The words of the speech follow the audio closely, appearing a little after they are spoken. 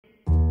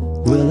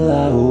Well,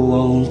 I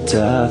won't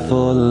die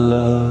for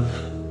love,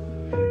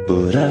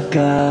 but I've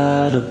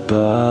got a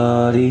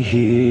body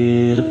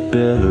here to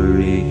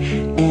bury.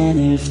 And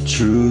if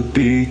truth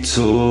be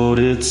told,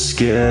 it's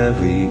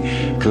scary,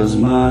 'cause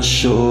my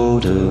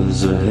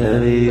shoulders are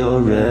heavy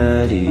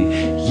already.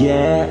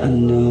 Yeah, I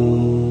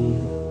know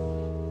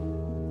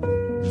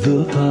the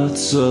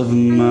parts of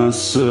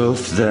myself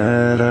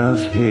that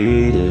I've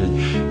hated,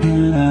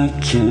 and I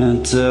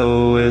can't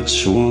tell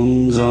which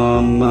ones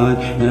are mine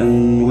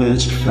and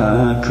which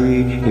I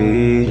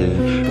created.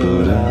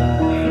 But I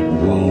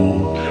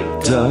won't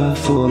die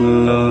for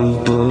love,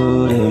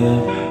 but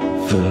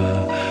ever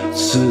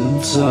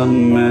since I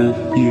met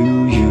you,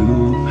 you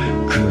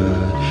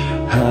could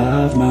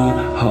have my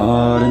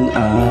heart and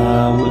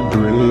I would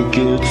break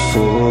it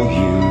for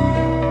you.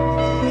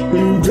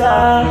 And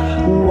I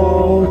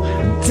won't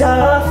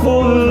die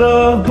for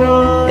love,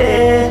 but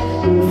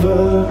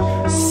ever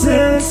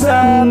since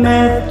I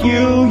met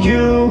you,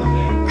 you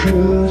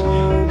could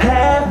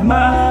have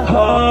my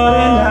heart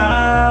and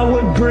I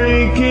would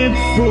break it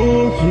for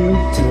you.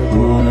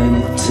 One in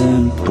the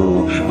temple,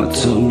 my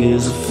tongue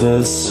is a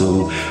vessel.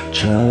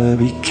 Try to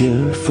be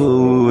careful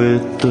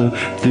with the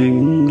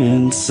thing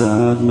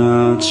inside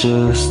my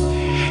chest.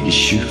 You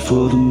shoot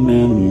for the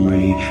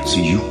memory so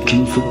you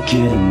can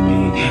forget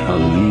me.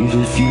 I'll leave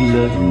if you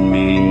let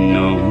me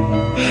know.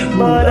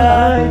 But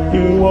I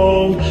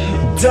won't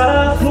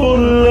die for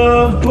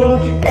love, but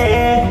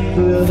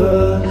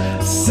ever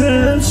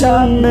since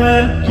I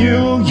met you,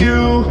 you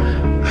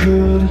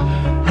could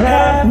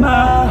have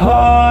my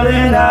heart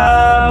and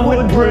I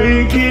would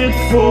break it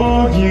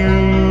for you.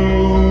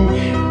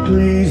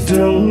 Please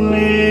don't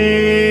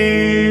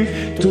leave,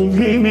 don't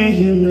leave me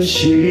in the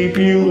shape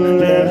you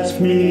left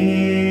me.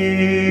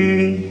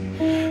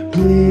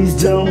 Please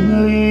don't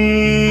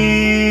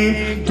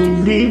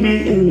leave me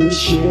in the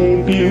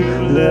shape you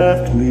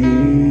left me.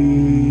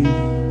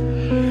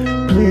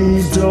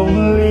 Please don't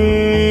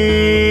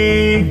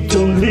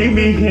leave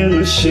me in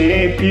the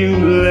shape you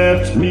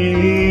left me.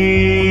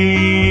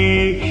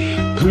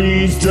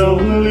 Please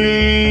don't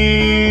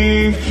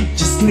leave,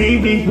 just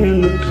leave me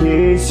in the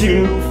place you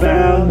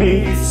found me,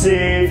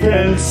 safe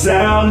and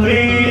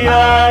soundly.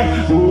 I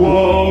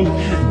won't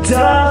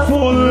die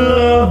for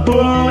love,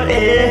 but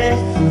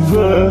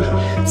ever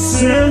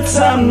since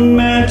I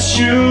met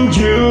you,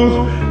 you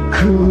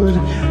could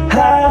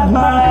have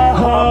my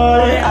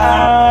heart and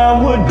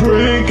I would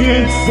break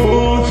it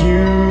for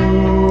you.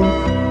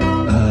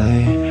 I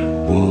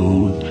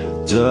won't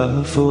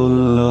die for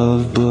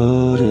love,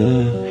 but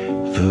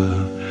ever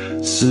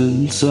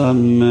since I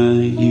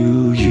met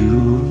you, you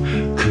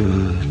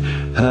could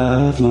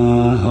have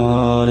my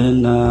heart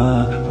and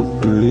I would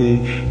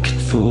break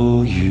it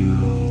for you.